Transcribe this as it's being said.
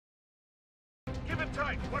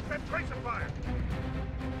right. What's that tracer fire?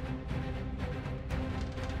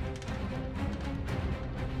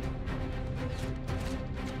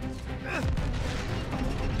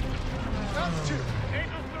 That's 2.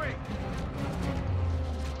 Angel 3.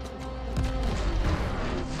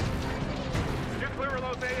 You're clear of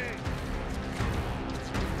those AAs.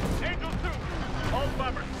 Angel 2. All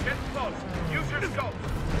bombers, get close. Use your scopes.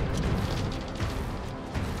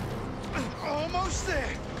 Almost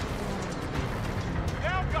there.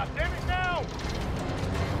 Now, goddammit, now!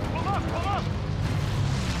 Pull up, pull up!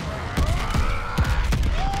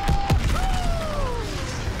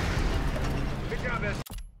 Good job, Ed.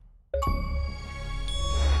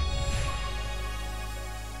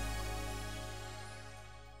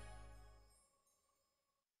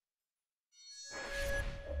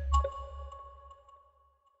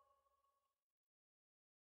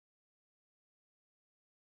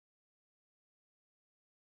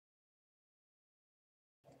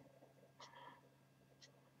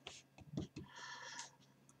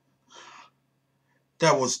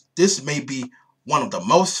 This may be one of the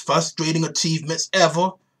most frustrating achievements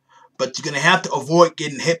ever, but you're going to have to avoid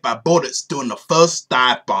getting hit by bullets during the first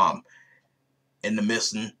dive bomb in the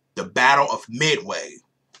mission, the Battle of Midway.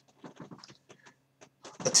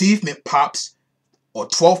 Achievement pops, or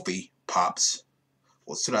trophy pops,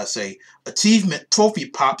 or should I say, achievement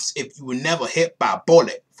trophy pops if you were never hit by a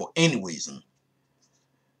bullet for any reason.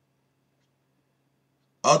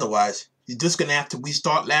 Otherwise, you're just going to have to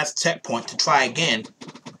restart last checkpoint to try again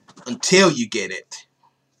until you get it.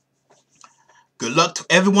 Good luck to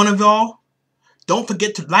every one of y'all. Don't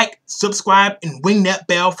forget to like, subscribe, and ring that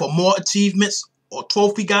bell for more achievements or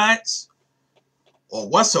trophy guides or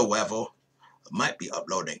whatsoever. I might be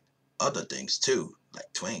uploading other things too,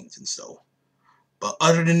 like trains and so. But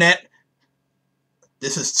other than that,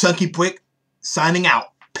 this is Chunky Brick signing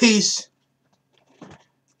out. Peace.